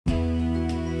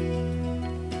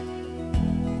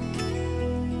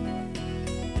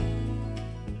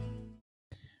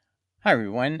Hi,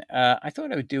 everyone. I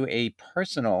thought I would do a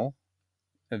personal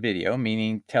video,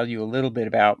 meaning tell you a little bit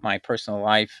about my personal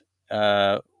life,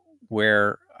 uh,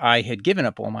 where I had given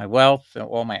up all my wealth,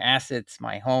 all my assets,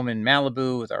 my home in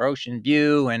Malibu with our ocean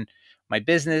view, and my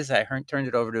business. I turned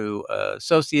it over to an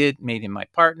associate, made him my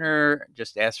partner,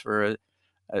 just asked for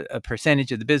a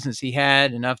percentage of the business he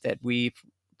had, enough that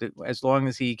as long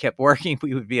as he kept working,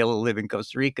 we would be able to live in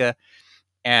Costa Rica.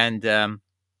 And and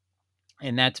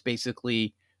that's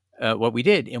basically what we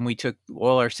did. And we took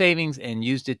all our savings and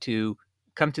used it to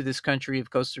come to this country of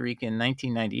Costa Rica in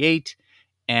 1998,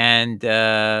 and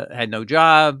had no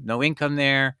job, no income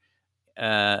there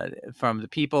from the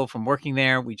people from working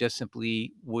there. We just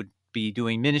simply would be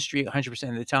doing ministry 100%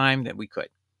 of the time that we could.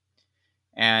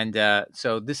 And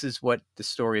so this is what the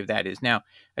story of that is. Now,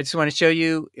 I just want to show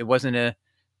you it wasn't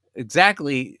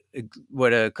exactly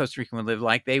what a Costa Rican would live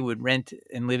like. They would rent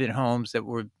and live in homes that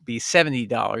would be $70,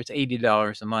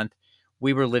 $80 a month.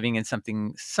 We were living in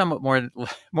something somewhat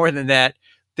more than that.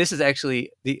 This is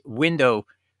actually the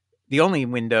only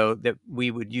window that we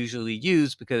would usually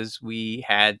use, because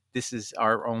this is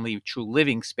our only true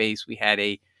living space. We had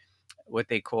what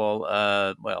they call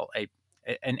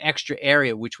an extra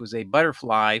area, which was a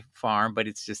butterfly farm, but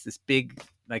it's just this big,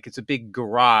 like it's a big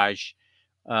garage,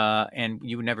 and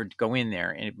you would never go in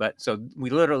there. But so we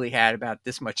literally had about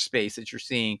this much space that you're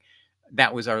seeing.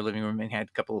 That was our living room, and had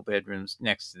a couple of bedrooms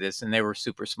next to this, and they were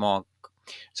super small.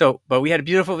 So, but we had a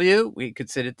beautiful view. We could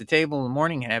sit at the table in the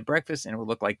morning and have breakfast, and it would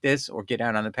look like this, or get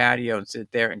out on the patio and sit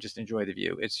there and just enjoy the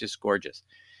view. It's just gorgeous.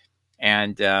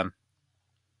 And and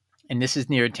this is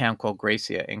near a town called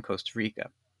Gracia in Costa Rica.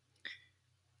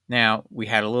 Now, we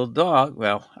had a little dog.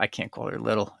 Well, I can't call her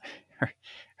little. Her,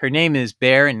 her name is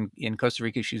Bear. In Costa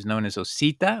Rica, she's known as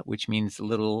Osita, which means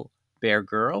little bear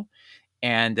girl.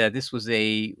 And this was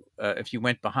if you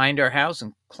went behind our house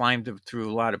and climbed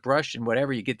through a lot of brush and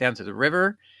whatever, you get down to the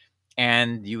river,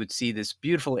 and you would see this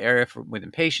beautiful area with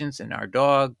impatiens and our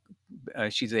dog.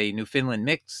 She's a Newfoundland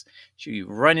mix. She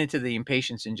run into the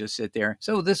impatiens and just sit there.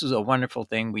 So this was a wonderful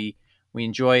thing. We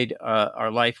enjoyed our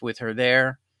life with her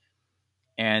there,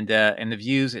 and the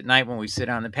views at night when we sit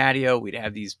on the patio, we'd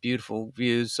have these beautiful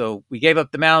views. So we gave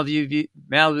up the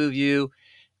Malibu view,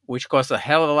 which costs a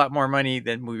hell of a lot more money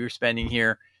than we were spending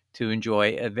here, to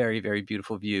enjoy a very, very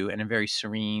beautiful view and a very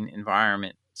serene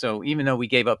environment. So even though we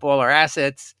gave up all our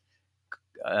assets,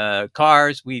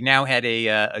 cars, we now had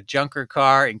a junker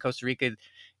car in Costa Rica.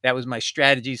 That was my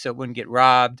strategy, so it wouldn't get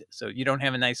robbed. So you don't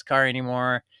have a nice car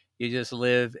anymore. You just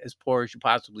live as poor as you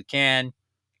possibly can,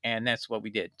 and that's what we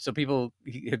did. So people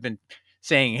have been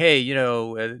saying, "Hey,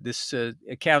 this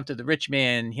account of the rich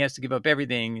man, he has to give up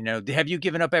everything. Have you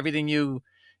given up everything you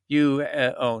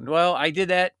owned?" Well, I did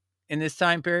that in this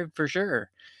time period for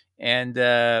sure, and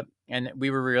we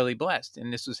were really blessed.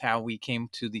 And this was how we came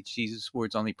to the Jesus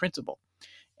words only principle.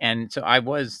 And so I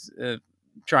was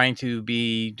trying to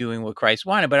be doing what Christ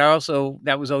wanted, but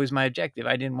that was always my objective.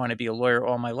 I didn't want to be a lawyer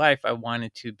all my life. I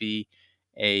wanted to be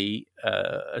a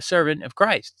servant of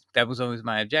Christ. That was always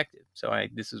my objective. So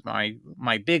this is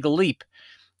my big leap,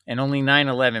 and only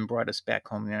 9/11 brought us back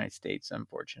home to the United States,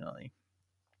 unfortunately.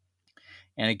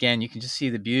 And again, you can just see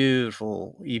the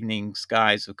beautiful evening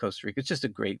skies of Costa Rica. It's just a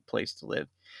great place to live.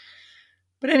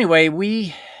 But anyway,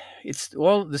 it's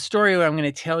all the story I'm going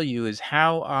to tell you is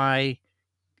how I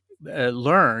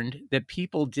learned that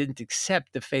people didn't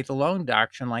accept the faith alone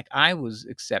doctrine like I was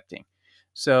accepting.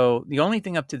 So the only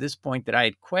thing up to this point that I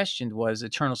had questioned was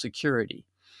eternal security,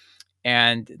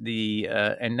 and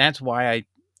that's why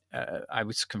I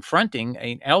was confronting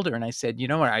an elder, and I said, you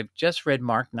know what? I've just read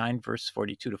Mark 9, verse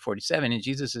 42 to 47, and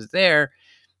Jesus is there,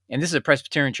 and this is a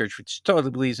Presbyterian church which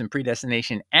totally believes in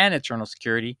predestination and eternal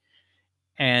security.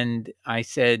 And I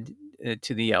said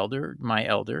to my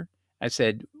elder, I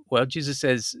said, well, Jesus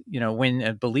says, when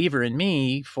a believer in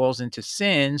me falls into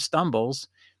sin, stumbles,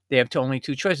 they have only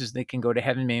two choices. They can go to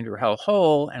heaven maimed or hell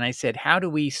whole. And I said, how do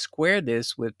we square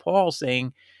this with Paul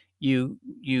saying you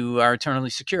are eternally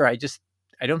secure? I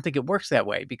don't think it works that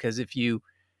way, because if you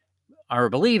are a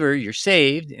believer, you're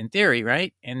saved in theory,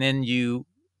 right? And then you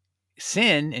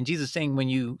sin, and Jesus saying when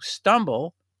you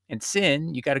stumble and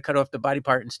sin, you got to cut off the body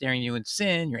part and staring you in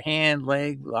sin, your hand,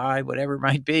 leg, eye, whatever it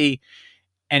might be.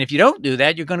 And if you don't do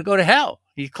that, you're going to go to hell.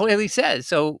 He clearly says.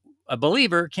 So a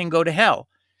believer can go to hell.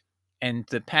 And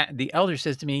the elder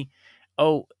says to me,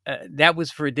 "Oh, that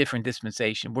was for a different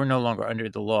dispensation. We're no longer under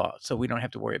the law, so we don't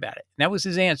have to worry about it." And that was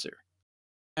his answer.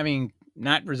 Having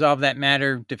not resolved that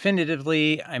matter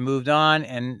definitively, I moved on,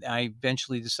 and I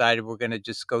eventually decided we're going to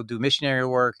just go do missionary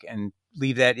work and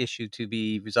leave that issue to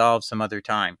be resolved some other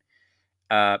time.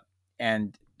 Uh,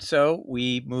 and so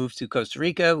we moved to Costa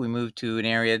Rica. We moved to an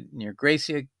area near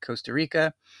Gracia, Costa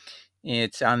Rica.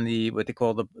 It's on the what they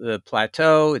call the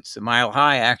plateau. It's a mile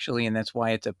high, actually, and that's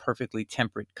why it's a perfectly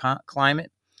temperate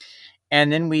climate.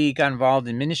 And then we got involved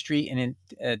in ministry in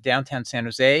downtown San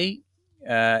Jose,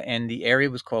 and the area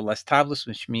was called Las Tablas,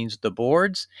 which means the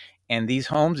boards. And these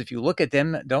homes, if you look at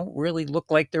them, don't really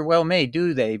look like they're well made,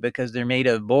 do they? Because they're made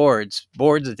of boards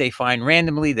that they find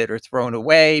randomly that are thrown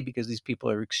away because these people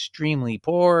are extremely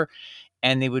poor,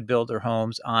 and they would build their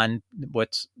homes on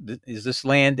is this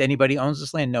land? Anybody owns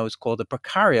this land? No, it's called a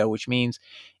precario, which means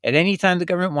at any time the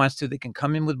government wants to, they can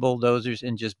come in with bulldozers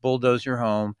and just bulldoze your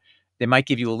home. They might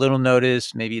give you a little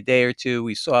notice, maybe a day or two.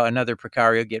 We saw another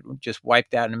precario get just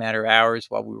wiped out in a matter of hours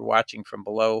while we were watching from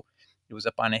below. It was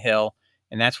up on a hill.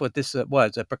 And that's what this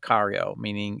was, a precario,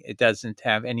 meaning it doesn't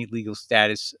have any legal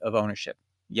status of ownership.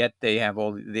 Yet they have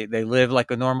they live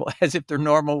like a normal, as if they're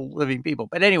normal living people.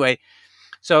 But anyway,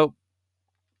 so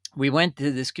we went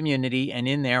to this community, and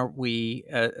in there we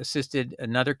assisted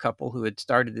another couple who had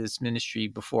started this ministry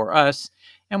before us,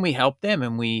 and we helped them,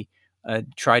 and we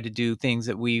tried to do things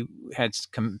that we had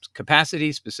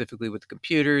capacity, specifically with the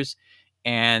computers,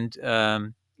 and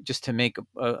just to make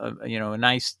a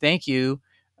nice thank you.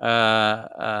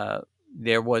 Uh,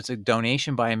 there was a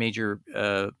donation by a major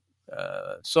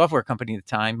software company at the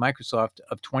time, Microsoft,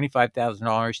 of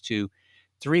 $25,000 to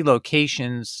 3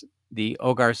 locations: the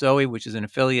Ogar Zoe, which is an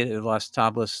affiliate of Las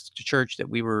Tablas Church that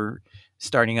we were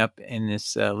starting up in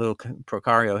this little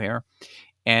Procario here.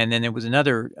 And then there was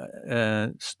another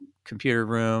computer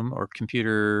room or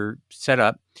computer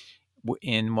setup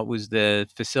in what was the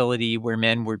facility where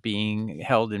men were being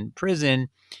held in prison.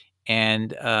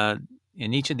 And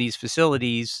in each of these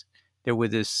facilities, there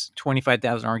was this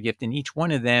 $25,000 gift in each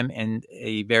one of them, and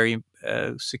a very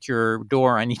secure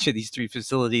door on each of these 3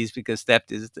 facilities, because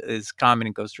theft is common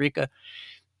in Costa Rica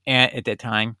at that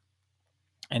time.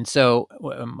 And so,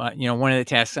 one of the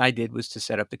tasks I did was to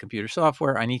set up the computer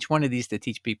software on each one of these to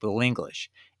teach people English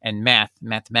and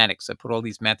mathematics. I put all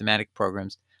these mathematic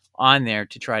programs on there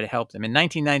to try to help them. In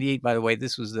 1998, by the way,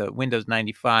 this was the Windows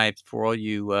 95. For all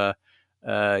you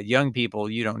young people,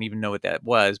 you don't even know what that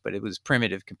was, but it was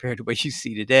primitive compared to what you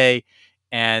see today.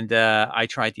 And I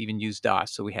tried to even use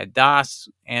DOS. So we had DOS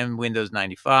and Windows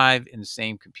 95 in the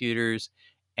same computers.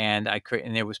 And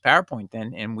and there was PowerPoint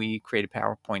then, and we created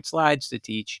PowerPoint slides to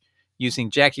teach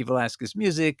using Jackie Velasquez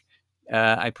music.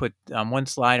 I put one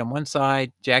slide on one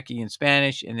side, Jackie in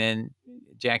Spanish, and then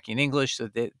Jackie in English, so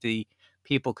that the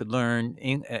people could learn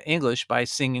English by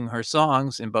singing her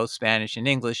songs in both Spanish and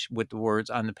English with the words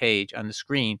on the page on the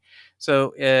screen.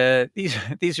 So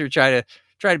these are try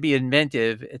to be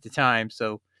inventive at the time.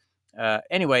 So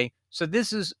anyway, so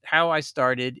this is how I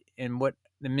started and what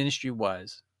the ministry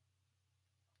was.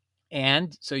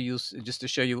 And so just to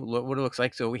show you what it looks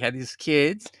like. So we had these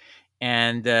kids,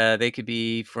 and they could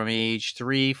be from age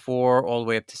 3, 4, all the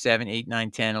way up to 7, 8,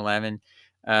 9, 10, 11.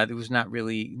 There was not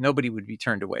really, nobody would be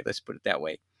turned away. Let's put it that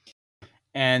way.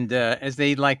 And as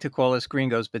they like to call us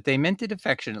gringos, but they meant it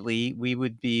affectionately, we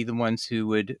would be the ones who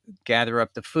would gather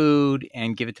up the food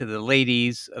and give it to the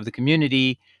ladies of the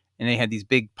community. And they had these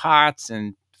big pots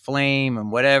and flame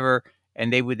and whatever,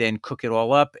 and they would then cook it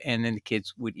all up, and then the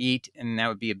kids would eat. And that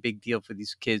would be a big deal for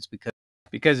these kids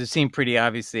because it seemed pretty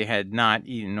obvious they had not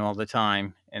eaten all the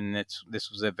time, and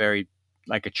this was a very,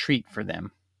 like, a treat for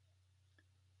them.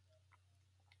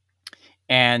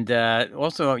 And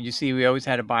also, you see, we always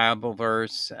had a Bible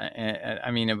verse.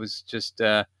 I mean, it was just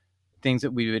things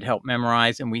that we would help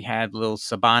memorize. And we had little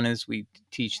sabanas. We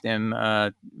teach them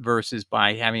verses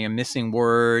by having a missing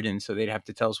word. And so they'd have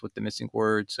to tell us what the missing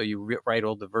word. So you write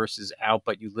all the verses out,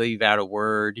 but you leave out a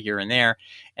word here and there.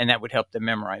 And that would help them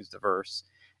memorize the verse.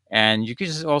 And you could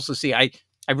just also see, I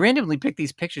randomly picked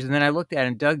these pictures, and then I looked at it,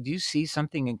 and Doug, do you see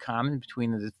something in common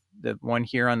between the one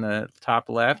here on the top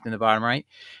left and the bottom right?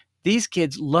 These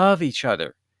kids love each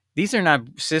other. These are not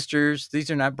sisters.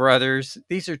 These are not brothers.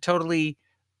 These are totally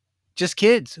just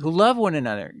kids who love one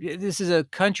another. This is a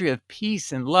country of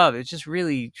peace and love. It's just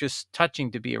really just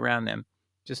touching to be around them.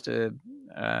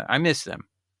 I miss them.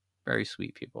 Very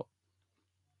sweet people.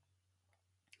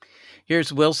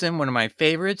 Here's Wilson, one of my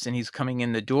favorites, and he's coming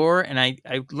in the door. And I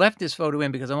left this photo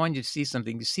in because I wanted you to see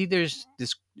something. You see, there's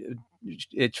this,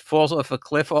 it falls off a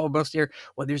cliff almost here.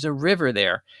 Well, there's a river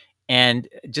there. And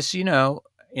just so you know,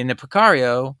 in the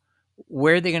Precario,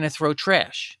 where are they going to throw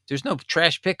trash? There's no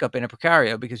trash pickup in a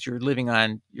Precario because you're living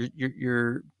on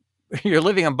you're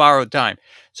living on borrowed time.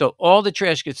 So all the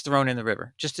trash gets thrown in the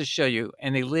river, just to show you.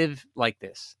 And they live like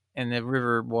this, and the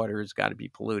river water has got to be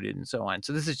polluted and so on.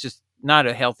 So this is just not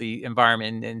a healthy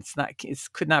environment, and it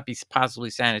could not be possibly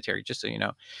sanitary, just so you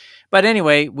know. But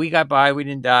anyway, we got by, we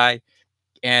didn't die,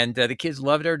 and the kids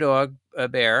loved our dog,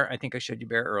 Bear. I think I showed you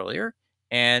Bear earlier,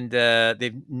 and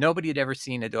they've nobody had ever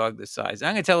seen a dog this size.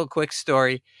 I'm gonna tell a quick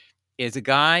story. Is a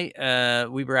guy,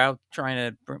 we were out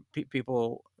trying to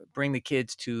people bring the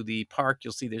kids to the park.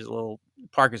 You'll see there's a little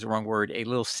park is the wrong word, a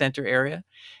little center area.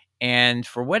 And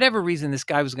for whatever reason, this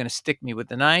guy was going to stick me with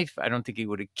the knife. I don't think he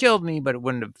would have killed me, but it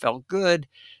wouldn't have felt good.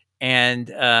 And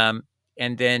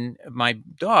and then my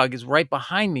dog is right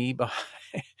behind me.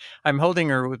 I'm holding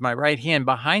her with my right hand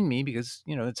behind me because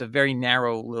it's a very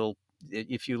narrow little.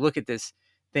 If you look at this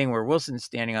thing where Wilson's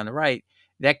standing on the right,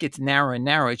 that gets narrower and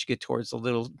narrower as you get towards the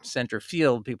little center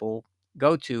field people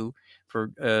go to for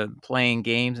playing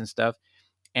games and stuff.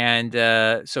 And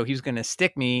so he was going to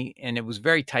stick me, and it was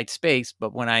very tight space.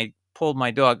 But when I pulled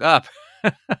my dog up,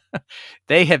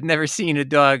 they have never seen a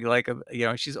dog like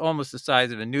she's almost the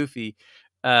size of a Newfie.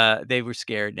 They were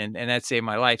scared, and that saved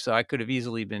my life. So I could have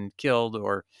easily been killed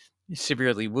or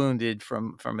severely wounded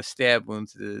from a stab wound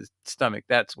to the stomach.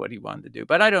 That's what he wanted to do.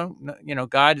 But I don't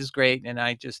God is great, and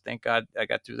I just thank God I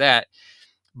got through that.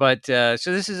 But so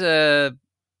this is a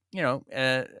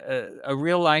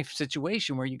real life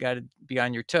situation where you got to be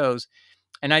on your toes.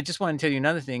 And I just want to tell you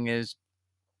another thing is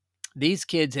these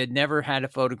kids had never had a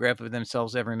photograph of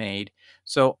themselves ever made.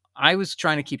 So I was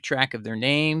trying to keep track of their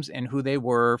names and who they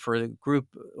were for the group,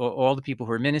 all the people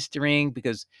who were ministering,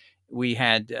 because we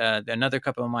had another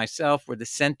couple of myself were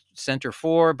the center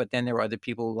for, but then there were other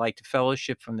people who liked to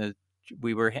fellowship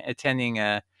we were attending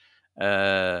a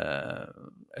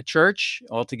church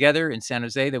all together in San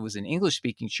Jose. There was an English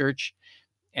speaking church,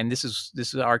 and this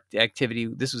is our activity.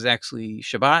 This was actually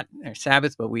Shabbat or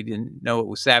Sabbath, but we didn't know it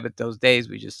was Sabbath those days.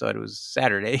 We just thought it was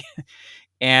Saturday.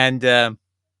 and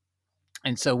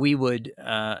and so we would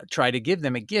try to give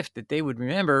them a gift that they would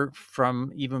remember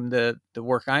from even the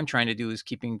work I'm trying to do is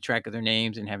keeping track of their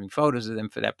names and having photos of them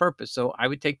for that purpose. So I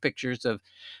would take pictures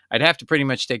I'd have to pretty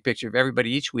much take picture of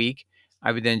everybody each week.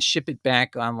 I would then ship it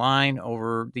back online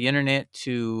over the internet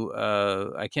to,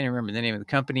 I can't remember the name of the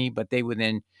company, but they would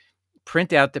then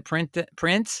print out the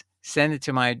prints, send it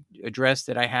to my address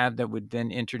that I have that would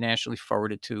then internationally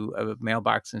forward it to a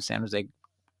mailbox in San Jose,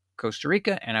 Costa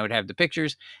Rica, and I would have the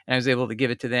pictures, and I was able to give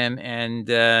it to them. And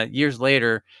years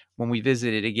later, when we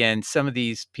visited again, some of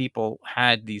these people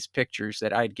had these pictures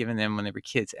that I'd given them when they were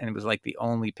kids, and it was like the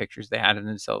only pictures they had of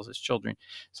themselves as children.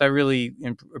 So I really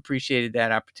appreciated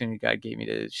that opportunity God gave me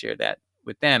to share that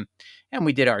with them. And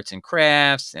we did arts and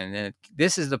crafts, and then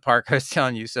this is the park I was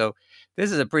telling you. So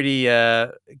this is a pretty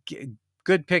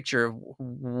good picture of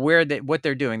what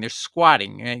they're doing. They're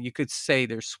squatting, and you could say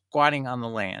they're squatting on the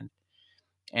land.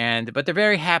 But they're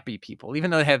very happy people, even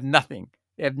though they have nothing.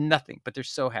 They have nothing, but they're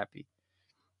so happy.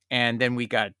 And then we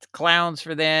got clowns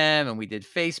for them, and we did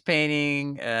face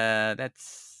painting. I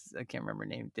can't remember her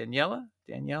name, Danielle,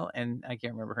 and I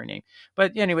can't remember her name.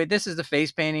 But anyway, this is the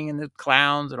face painting and the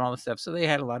clowns and all the stuff. So they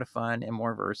had a lot of fun and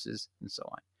more verses and so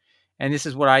on. And this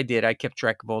is what I did. I kept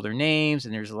track of all their names,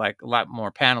 and there's like a lot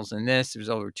more panels than this. There's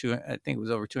I think it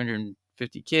was over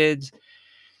 250 kids.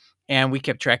 And we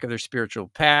kept track of their spiritual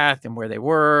path and where they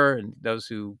were, and those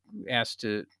who asked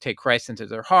to take Christ into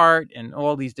their heart, and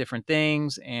all these different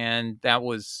things. And that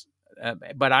was,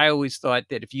 but I always thought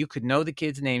that if you could know the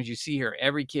kids' names, you see here,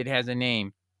 every kid has a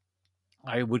name.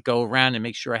 I would go around and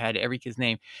make sure I had every kid's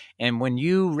name. And when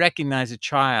you recognize a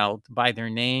child by their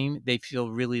name, they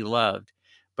feel really loved.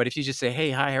 But if you just say,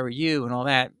 "Hey, hi, how are you?" and all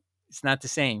that, it's not the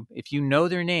same. If you know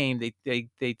their name,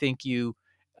 they think you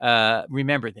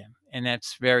remember them, and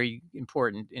that's very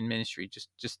important in ministry.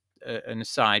 Just an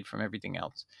aside from everything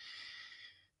else.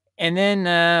 And then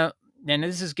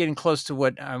this is getting close to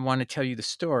what I want to tell you. The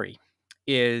story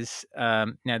is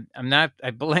now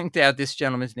I blanked out this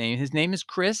gentleman's name. His name is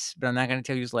Chris, but I'm not going to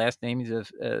tell you his last name. He's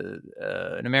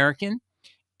an American,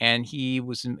 and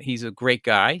he's a great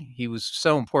guy. He was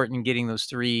so important in getting those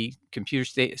 3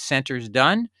 computer centers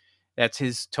done.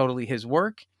 That's totally his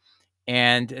work.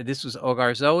 And this was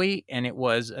Ogar Zoe, and it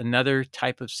was another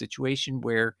type of situation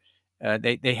where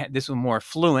they had this was more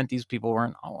affluent. These people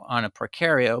weren't on a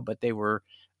precario, but they were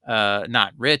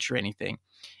not rich or anything.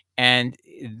 And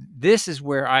this is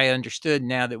where I understood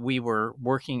now that we were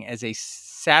working as a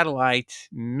satellite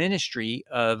ministry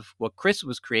of what Chris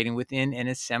was creating within an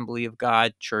Assembly of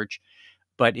God church.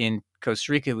 But in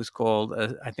Costa Rica, it was called,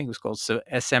 I think it was called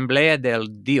Asamblea del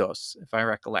Dios, if I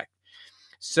recollect.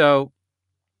 So,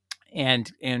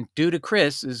 and due to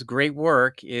Chris's great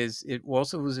work, it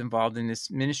also was involved in this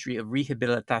ministry of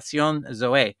Rehabilitación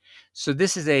Zoe. So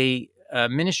this is a a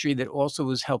ministry that also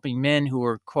was helping men who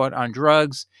were caught on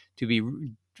drugs to be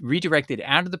redirected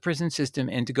out of the prison system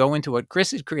and to go into what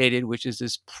Chris had created, which is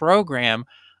this program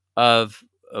of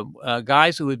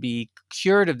guys who would be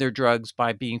cured of their drugs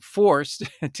by being forced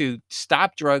to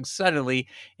stop drugs suddenly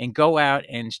and go out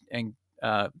and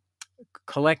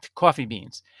collect coffee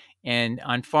beans and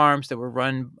on farms that were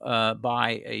run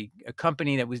by a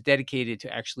company that was dedicated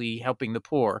to actually helping the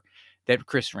poor that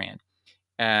Chris ran.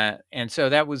 And so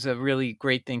that was a really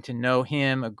great thing to know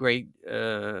him, a great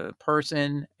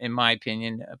person, in my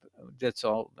opinion. That's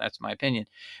all. That's my opinion.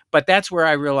 But that's where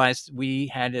I realized we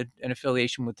had an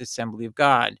affiliation with the Assembly of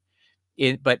God,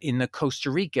 but in the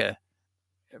Costa Rica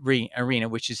arena,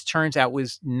 which is turns out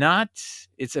was not.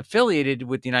 It's affiliated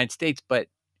with the United States, but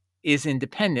is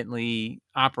independently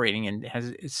operating and has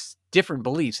it's different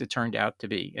beliefs. It turned out to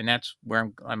be, and that's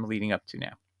where I'm leading up to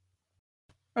now.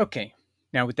 Okay.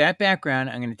 Now, with that background,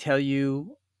 I'm going to tell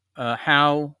you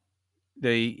how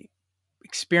the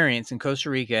experience in Costa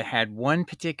Rica had one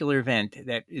particular event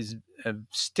that is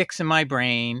sticks in my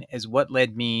brain as what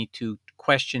led me to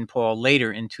question Paul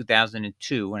later in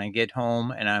 2002 when I get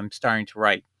home and I'm starting to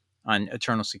write on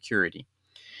eternal security.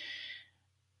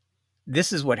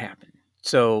 This is what happened.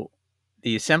 So,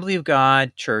 the Assembly of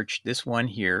God Church, this one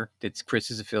here that Chris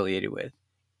is affiliated with,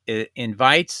 it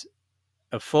invites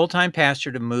a full-time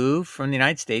pastor to move from the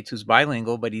United States who's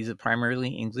bilingual, but he's a primarily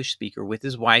English speaker with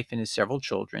his wife and his several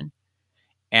children,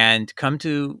 and come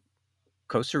to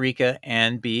Costa Rica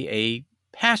and be a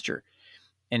pastor.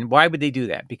 And why would they do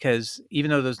that? Because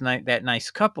even though that nice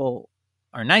couple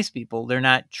are nice people, they're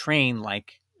not trained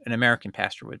like an American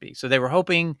pastor would be. So they were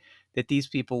hoping that these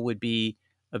people would be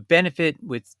of benefit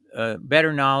with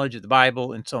better knowledge of the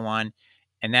Bible and so on.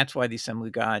 And that's why the Assembly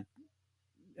of God,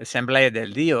 Asamblea de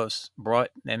Dios,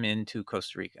 brought them into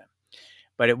Costa Rica.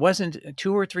 But it wasn't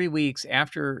 2 or 3 weeks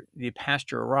after the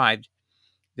pastor arrived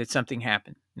that something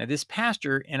happened. Now, this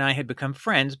pastor and I had become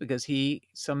friends because he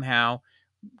somehow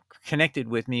connected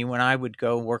with me when I would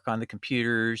go work on the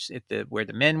computers at where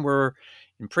the men were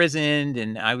imprisoned,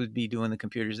 and I would be doing the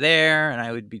computers there, and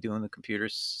I would be doing the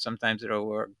computers sometimes at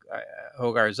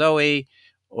Hogar Zoe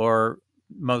or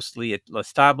mostly at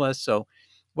Las Tablas. So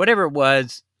whatever it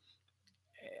was,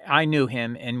 I knew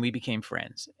him and we became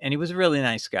friends. And he was a really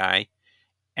nice guy.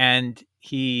 And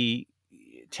he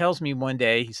tells me one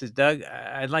day, he says, Doug,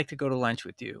 I'd like to go to lunch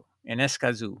with you in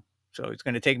Escazú. So he's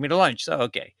going to take me to lunch. So,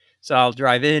 okay. So I'll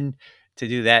drive in to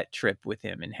do that trip with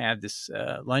him and have this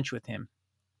lunch with him.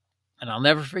 And I'll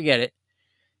never forget it.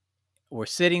 We're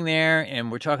sitting there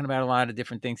and we're talking about a lot of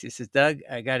different things. He says, Doug,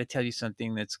 I got to tell you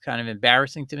something that's kind of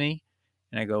embarrassing to me.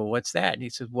 And I go, what's that? And he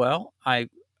says, well, I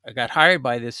got hired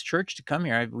by this church to come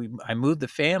here. I moved the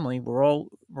family. We're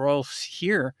all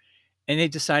here. And they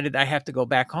decided I have to go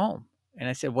back home. And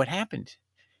I said, what happened?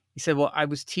 He said, well, I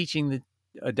was teaching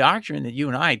a doctrine that you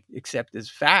and I accept as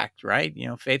fact, right? You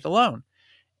know, faith alone.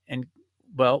 And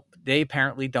well, they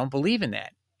apparently don't believe in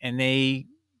that. And they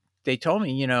told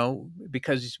me, you know,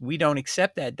 because we don't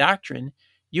accept that doctrine,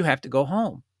 you have to go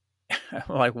home. I'm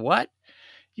like, what?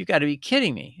 You got to be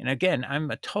kidding me. And again, I'm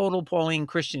a total Pauline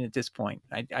Christian at this point.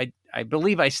 I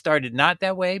believe I started not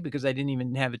that way because I didn't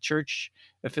even have a church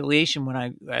affiliation when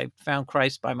I found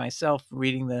Christ by myself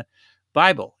reading the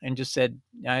Bible and just said,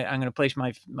 I'm going to place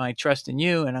my trust in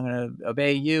you and I'm going to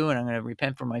obey you and I'm going to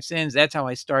repent for my sins. That's how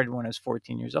I started when I was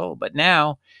 14 years old. But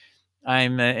now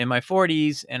I'm in my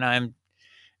 40s and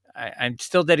I'm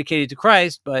still dedicated to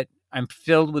Christ, but I'm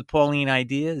filled with Pauline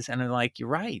ideas. And I'm like, you're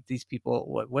right. These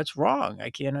people, what's wrong? I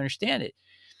can't understand it.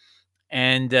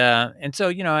 And so,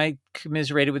 you know, I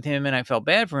commiserated with him and I felt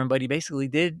bad for him, but he basically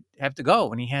did have to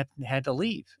go and he had to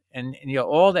leave. And, you know,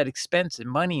 all that expense and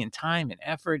money and time and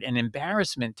effort and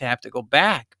embarrassment to have to go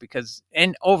back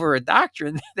and over a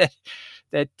doctrine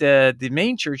that the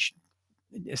main church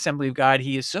Assembly of God,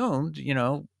 he assumed, you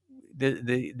know,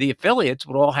 the affiliates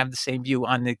would all have the same view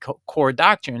on the core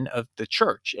doctrine of the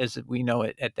church as we know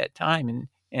it at that time,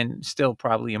 and still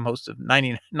probably in most of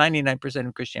 99%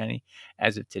 of Christianity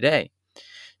as of today.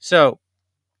 So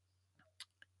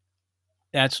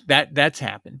that's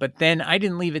happened. But then I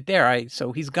didn't leave it there.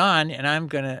 So he's gone, and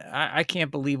I can't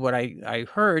believe what I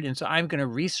heard, and so I'm gonna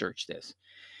research this.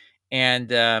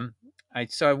 And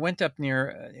I went up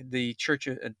near the church,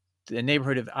 the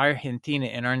neighborhood of Argentina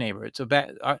in our neighborhood.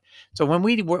 So when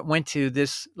we went to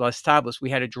this Las Tablas,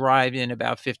 we had to drive in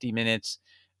about 50 minutes.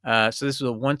 So this was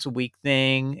a once a week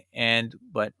thing,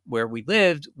 but where we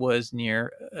lived was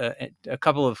near a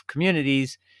couple of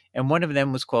communities, and one of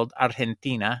them was called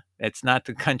Argentina. It's not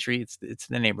the country; it's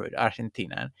the neighborhood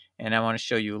Argentina, and I want to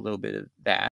show you a little bit of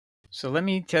that. So let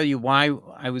me tell you why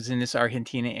I was in this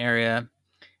Argentina area.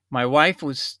 My wife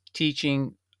was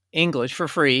teaching English for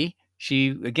free.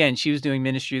 She was doing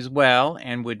ministry as well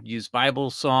and would use Bible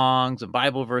songs and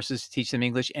Bible verses to teach them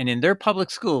English. And in their public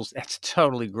schools, that's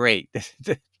totally great.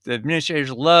 The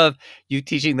administrators love you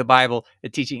teaching the Bible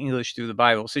and teaching English through the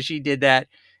Bible. So she did that.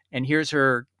 And here's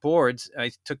her boards.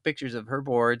 I took pictures of her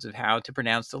boards of how to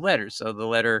pronounce the letters. So the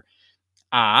letter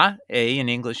A in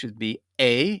English would be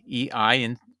A, E-I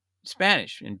in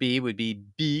Spanish, and B would be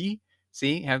B.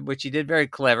 See, what she did, very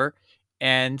clever.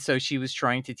 And so she was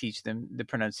trying to teach them the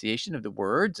pronunciation of the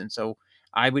words. And so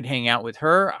I would hang out with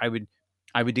her. I would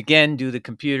again do the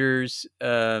computers.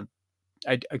 I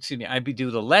would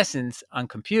do the lessons on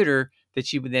computer that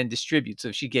she would then distribute. So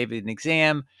if she gave an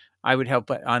exam, I would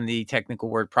help on the technical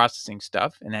word processing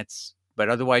stuff, but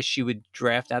otherwise she would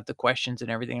draft out the questions and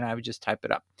everything, and I would just type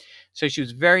it up. So she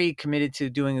was very committed to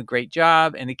doing a great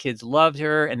job, and the kids loved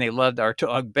her, and they loved our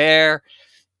dog Bear.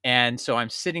 And so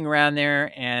I'm sitting around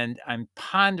there, and I'm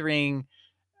pondering.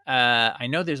 I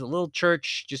know there's a little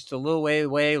church just a little way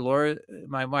away. Laura,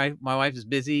 my wife is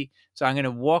busy, so I'm going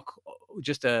to walk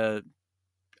just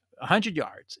 100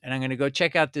 yards, and I'm going to go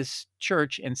check out this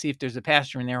church and see if there's a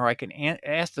pastor in there where I can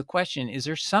ask the question, is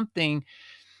there something,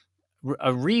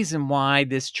 a reason why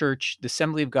this church, the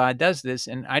Assembly of God, does this?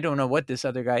 And I don't know what this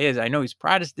other guy is. I know he's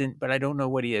Protestant, but I don't know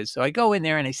what he is. So I go in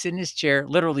there and I sit in his chair.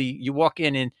 Literally, you walk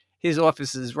in and his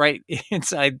office is right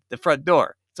inside the front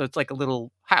door. So it's like a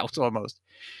little house almost.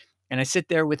 And I sit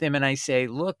there with him and I say,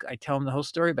 look, I tell him the whole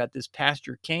story about this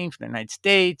pastor came from the United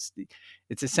States.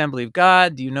 It's Assembly of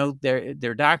God. Do you know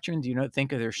their doctrine? Do you think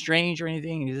they're strange or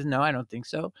anything? And he says, no, I don't think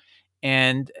so.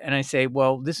 And I say,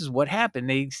 well, this is what happened.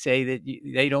 They say that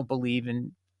they don't believe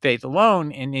in faith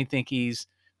alone, and they think he's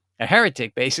a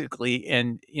heretic, basically.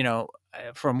 And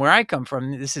from where I come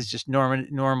from, this is just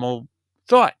normal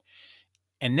thought.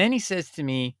 And then he says to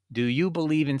me, do you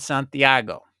believe in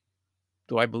Santiago?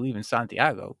 Do I believe in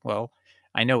Santiago? Well,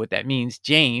 I know what that means,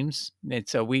 James. And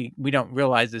so we don't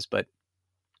realize this, but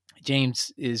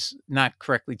James is not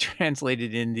correctly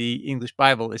translated in the English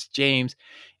Bible as James.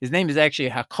 His name is actually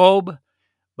Jacob,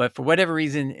 but for whatever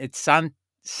reason, it's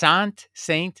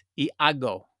Saint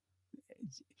Iago.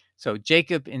 So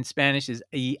Jacob in Spanish is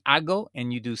Iago,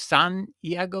 and you do San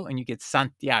Iago, and you get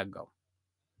Santiago.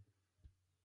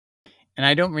 And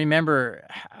I don't remember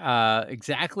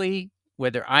exactly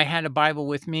whether I had a Bible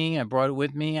with me. I brought it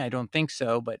with me. I don't think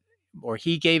so, or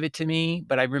he gave it to me.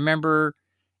 But I remember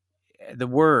the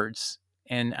words,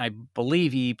 and I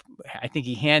think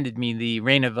he handed me the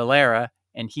Reina Valera,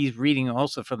 and he's reading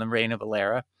also from the Reina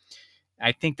Valera.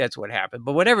 I think that's what happened.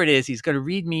 But whatever it is, he's going to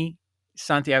read me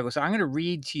Santiago. So I'm going to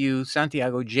read to you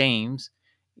Santiago James,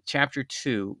 chapter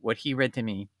 2, what he read to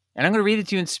me. And I'm going to read it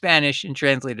to you in Spanish and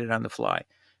translate it on the fly.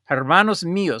 Hermanos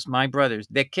míos, my brothers,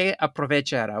 ¿de qué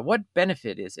aprovechará? What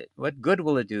benefit is it? What good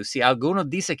will it do? Si alguno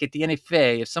dice que tiene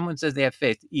fe, if someone says they have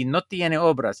faith, y no tiene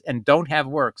obras, and don't have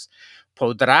works,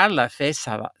 ¿podrá la fe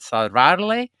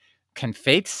salvarle? Can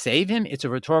faith save him? It's a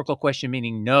rhetorical question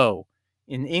meaning no,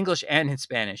 in English and in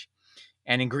Spanish,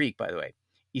 and in Greek, by the way.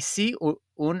 Y si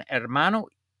un hermano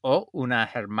o una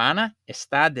hermana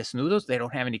está desnudos, they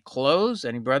don't have any clothes,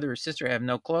 any brother or sister have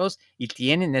no clothes, y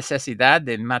tienen necesidad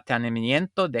de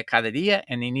mantenimiento de cada día,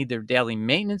 and they need their daily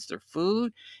maintenance, their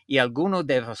food, y alguno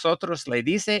de vosotros le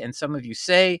dice, and some of you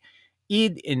say,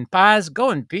 id in paz, go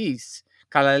in peace,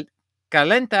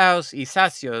 calentaos y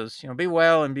sacios, be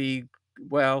well and be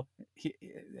well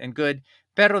and good,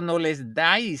 pero no les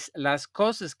dais las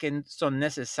cosas que son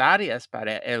necesarias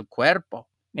para el cuerpo.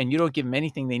 And you don't give them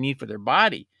anything they need for their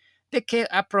body. ¿De qué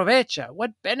aprovecha?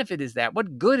 What benefit is that?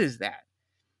 What good is that?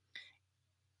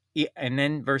 And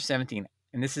then verse 17,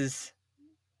 and it's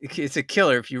a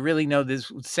killer if you really know this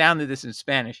sound of this in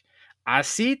Spanish.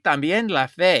 Así también la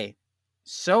fe,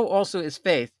 so also is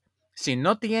faith. Si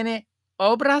no tiene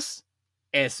obras,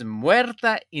 es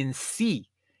muerta en sí.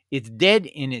 It's dead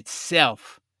in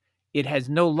itself. It has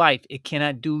no life. It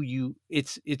cannot do you.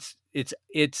 It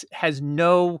has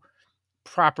no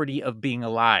property of being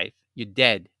alive. You're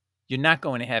dead. You're not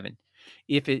going to heaven.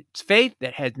 If it's faith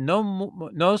that has no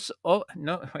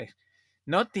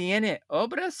tiene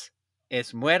obras,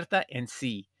 es muerta en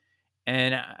sí.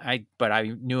 And but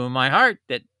I knew in my heart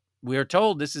that we are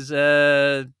told this is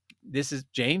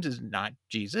James is not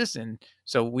Jesus, and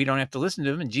so we don't have to listen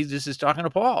to him. And Jesus is talking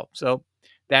to Paul, so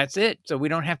that's it. So we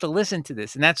don't have to listen to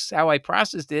this, and that's how I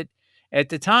processed it at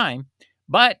the time.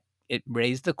 But it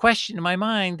raised the question in my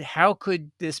mind: how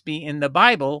could this be in the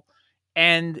Bible,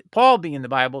 and Paul be in the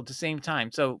Bible at the same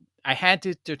time? So I had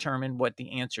to determine what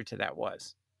the answer to that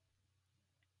was.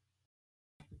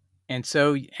 And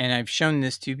so, and I've shown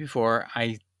this to you before,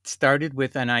 I started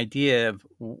with an idea of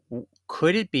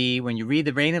could it be when you read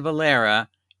the Reina Valera,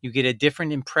 you get a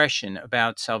different impression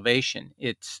about salvation?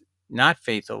 It's not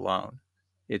faith alone,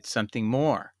 it's something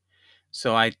more.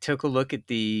 So I took a look at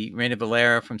the Reina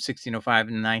Valera from 1605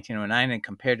 and 1909 and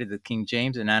compared it to the King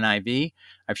James and NIV.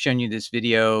 I've shown you this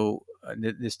video,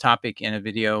 this topic in a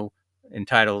video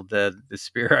entitled "The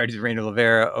Superiority of Reina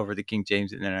Valera over the King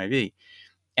James and NIV."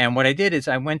 And what I did is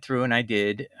I went through and I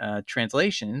did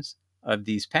translations of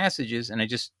these passages, and I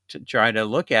just tried to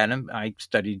look at them. I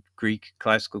studied Greek,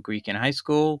 classical Greek in high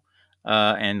school,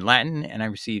 and Latin, and I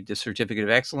received a certificate of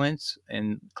excellence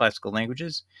in classical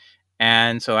languages.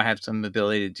 And so I have some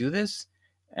ability to do this.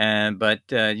 But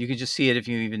you can just see it if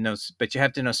you even know, but you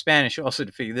have to know Spanish also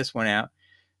to figure this one out.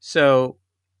 So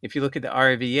if you look at the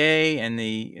RVA and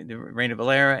the Reina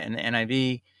Valera and the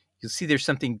NIV, you'll see there's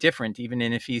something different even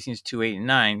in Ephesians 2, 8, and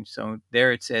 9. So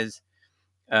there it says,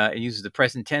 it uses the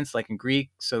present tense like in Greek.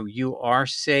 So you are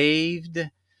saved.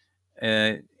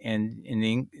 And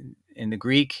in the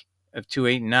Greek of 2,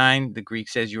 8, and 9, the Greek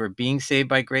says you are being saved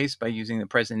by grace by using the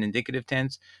present indicative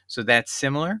tense. So that's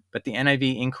similar, but the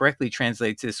NIV incorrectly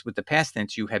translates this with the past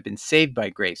tense, you have been saved by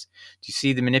grace. Do you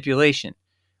see the manipulation?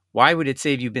 Why would it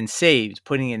say you've been saved,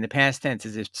 putting it in the past tense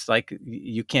as if it's like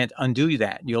you can't undo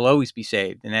that. You'll always be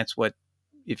saved. And that's what,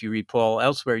 if you read Paul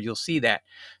elsewhere, you'll see that.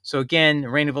 So again,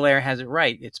 Reina Valera has it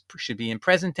right. It should be in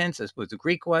present tense, as what the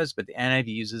Greek was, but the NIV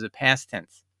uses a past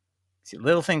tense. See,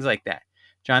 little things like that.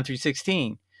 John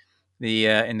 3:16.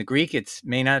 In the Greek, it's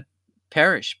may not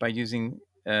perish by using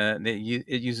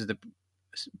it uses the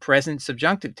present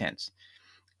subjunctive tense.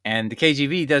 And the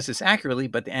KJV does this accurately,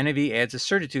 but the NIV adds a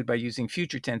certitude by using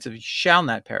future tense of shall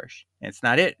not perish. And it's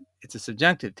not it. It's a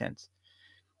subjunctive tense.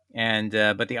 And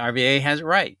but the RVA has it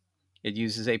right. It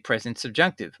uses a present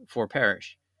subjunctive for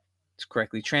perish. It's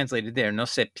correctly translated there. No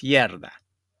se pierda.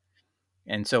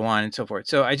 And so on and so forth.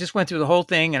 So I just went through the whole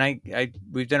thing, and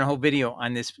we've done a whole video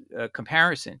on this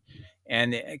comparison.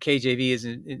 And the KJV is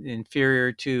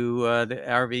inferior to the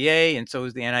RVA, and so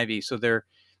is the NIV. So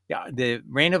the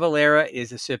Reina Valera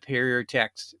is a superior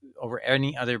text over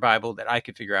any other Bible that I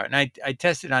could figure out. And I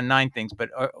tested on 9 things, but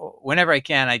whenever I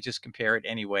can, I just compare it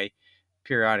anyway,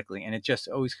 periodically. And it just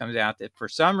always comes out that for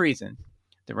some reason,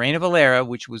 the Reina Valera,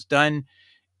 which was done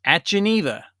at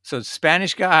Geneva, so the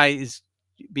Spanish guy is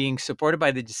being supported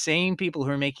by the same people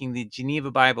who are making the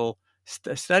Geneva Bible,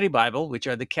 study Bible, which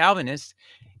are the Calvinists.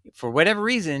 For whatever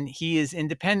reason, he is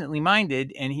independently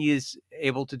minded and he is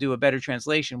able to do a better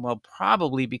translation. Well,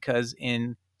 probably because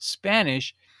in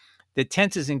Spanish, the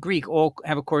tenses in Greek all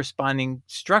have a corresponding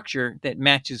structure that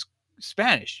matches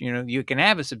Spanish. You know, you can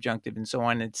have a subjunctive and so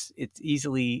on. It's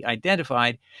easily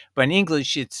identified. But in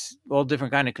English, it's all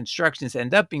different kind of constructions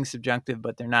end up being subjunctive,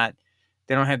 but they're not.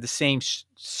 They don't have the same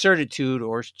certitude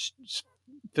or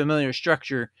familiar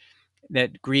structure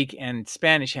that Greek and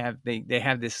Spanish have. They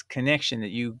have this connection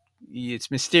that it's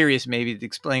mysterious maybe to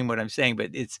explain what I'm saying,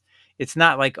 but it's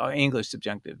not like English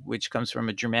subjunctive, which comes from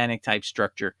a Germanic type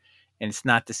structure, and it's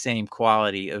not the same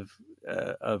quality of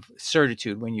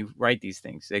certitude when you write these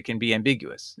things. They can be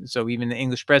ambiguous. And so even the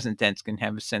English present tense can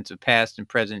have a sense of past and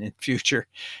present and future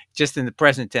just in the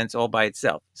present tense all by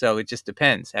itself. So it just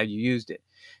depends how you used it.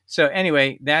 So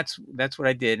anyway, that's what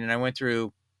I did. And I went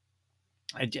through,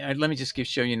 let me just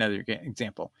show you another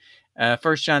example. 1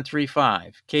 John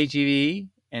 3:5, KJV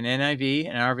and NIV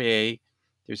and RVA,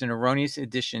 there's an erroneous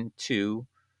addition to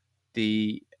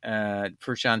the 1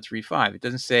 John 3:5. It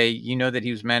doesn't say, you know that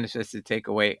he was manifested to take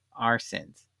away our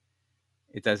sins.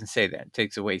 It doesn't say that. It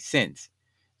takes away sins.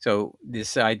 So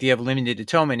this idea of limited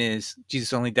atonement is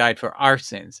Jesus only died for our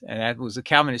sins, and that was a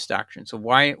Calvinist doctrine. So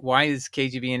why is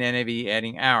KJV and NIV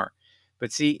adding our?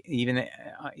 But see, even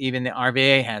the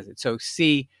RVA has it. So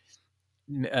see,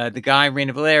 the guy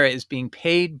Reina Valera is being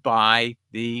paid by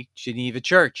the Geneva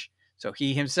Church, so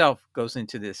he himself goes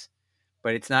into this,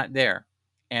 but it's not there.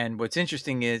 And what's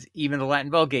interesting is even the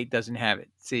Latin Vulgate doesn't have it.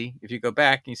 See, if you go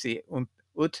back, you see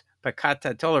ut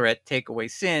peccata toleret, take away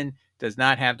sin, does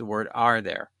not have the word "are"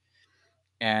 there.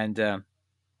 And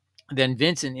then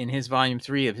Vincent, in his volume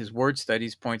 3 of his word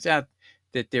studies, points out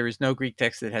that there is no Greek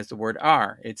text that has the word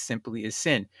 "are." It simply is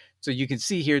sin. So you can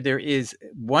see here there is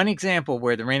one example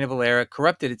where the Reina Valera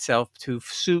corrupted itself to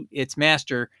suit its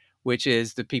master, which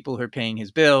is the people who are paying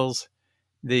his bills,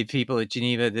 the people at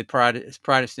Geneva, the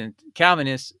Protestant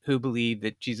Calvinists, who believe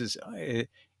that Jesus,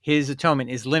 his atonement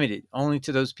is limited only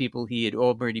to those people he had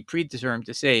already predetermined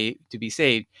to be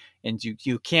saved, and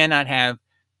you cannot have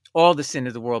all the sin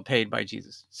of the world paid by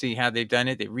Jesus. See how they've done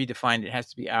it? They redefined it. It has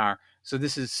to be our. So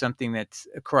this is something that's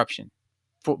a corruption.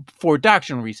 for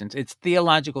doctrinal reasons. It's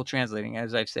theological translating,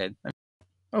 as I've said.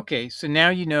 Okay, so now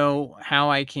you know how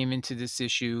I came into this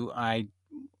issue. I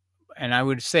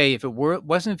would say if it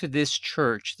wasn't for this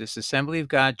church, this Assembly of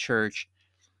God church,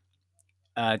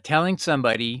 telling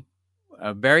somebody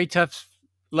a very tough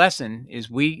lesson is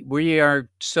we are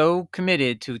so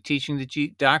committed to teaching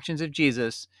the doctrines of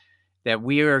Jesus that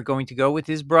we are going to go with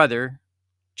his brother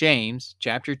James,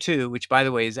 chapter 2, which, by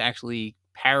the way, is actually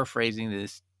paraphrasing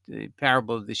the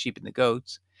parable of the sheep and the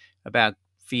goats about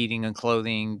feeding and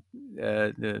clothing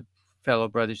the fellow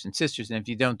brothers and sisters. And if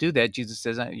you don't do that, Jesus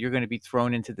says you're going to be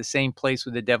thrown into the same place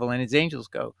where the devil and his angels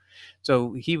go.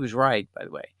 So he was right, by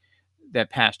the way, that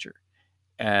pastor.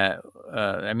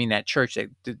 That church that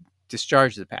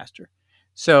discharged the pastor.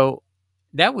 So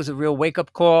that was a real wake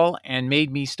up call and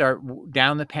made me start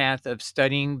down the path of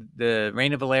studying the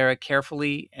Reina Valera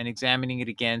carefully and examining it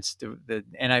against the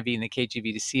NIV and the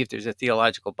KJV to see if there's a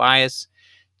theological bias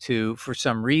for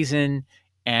some reason.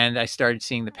 And I started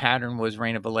seeing the pattern was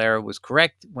Reina Valera was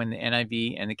correct when the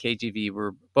NIV and the KJV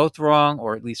were both wrong,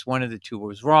 or at least one of the two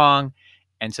was wrong.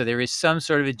 And so there is some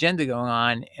sort of agenda going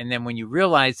on. And then when you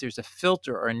realize there's a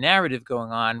filter or a narrative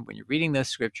going on when you're reading the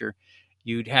scripture,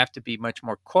 you'd have to be much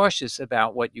more cautious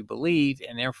about what you believe.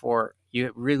 And therefore,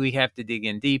 you really have to dig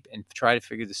in deep and try to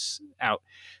figure this out.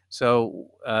 So,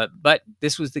 but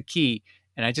this was the key.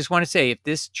 And I just want to say, if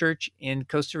this church in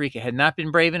Costa Rica had not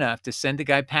been brave enough to send a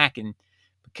guy packing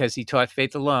because he taught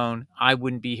faith alone, I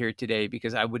wouldn't be here today,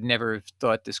 because I would never have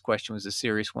thought this question was a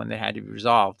serious one that had to be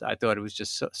resolved. I thought it was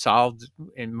just solved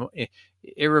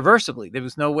irreversibly. There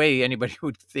was no way anybody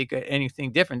would think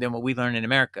anything different than what we learn in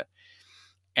America.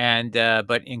 And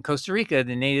but in Costa Rica,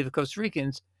 the native Costa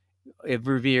Ricans have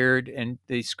revered and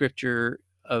the scripture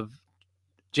of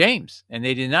James, and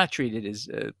they did not treat it as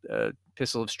a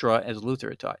epistle of straw as Luther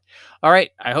had taught. All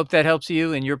right, I hope that helps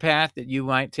you in your path, that you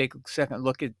might take a second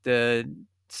look at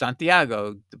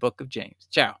Santiago, the book of James.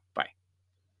 Ciao. Bye.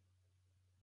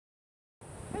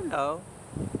 Hello.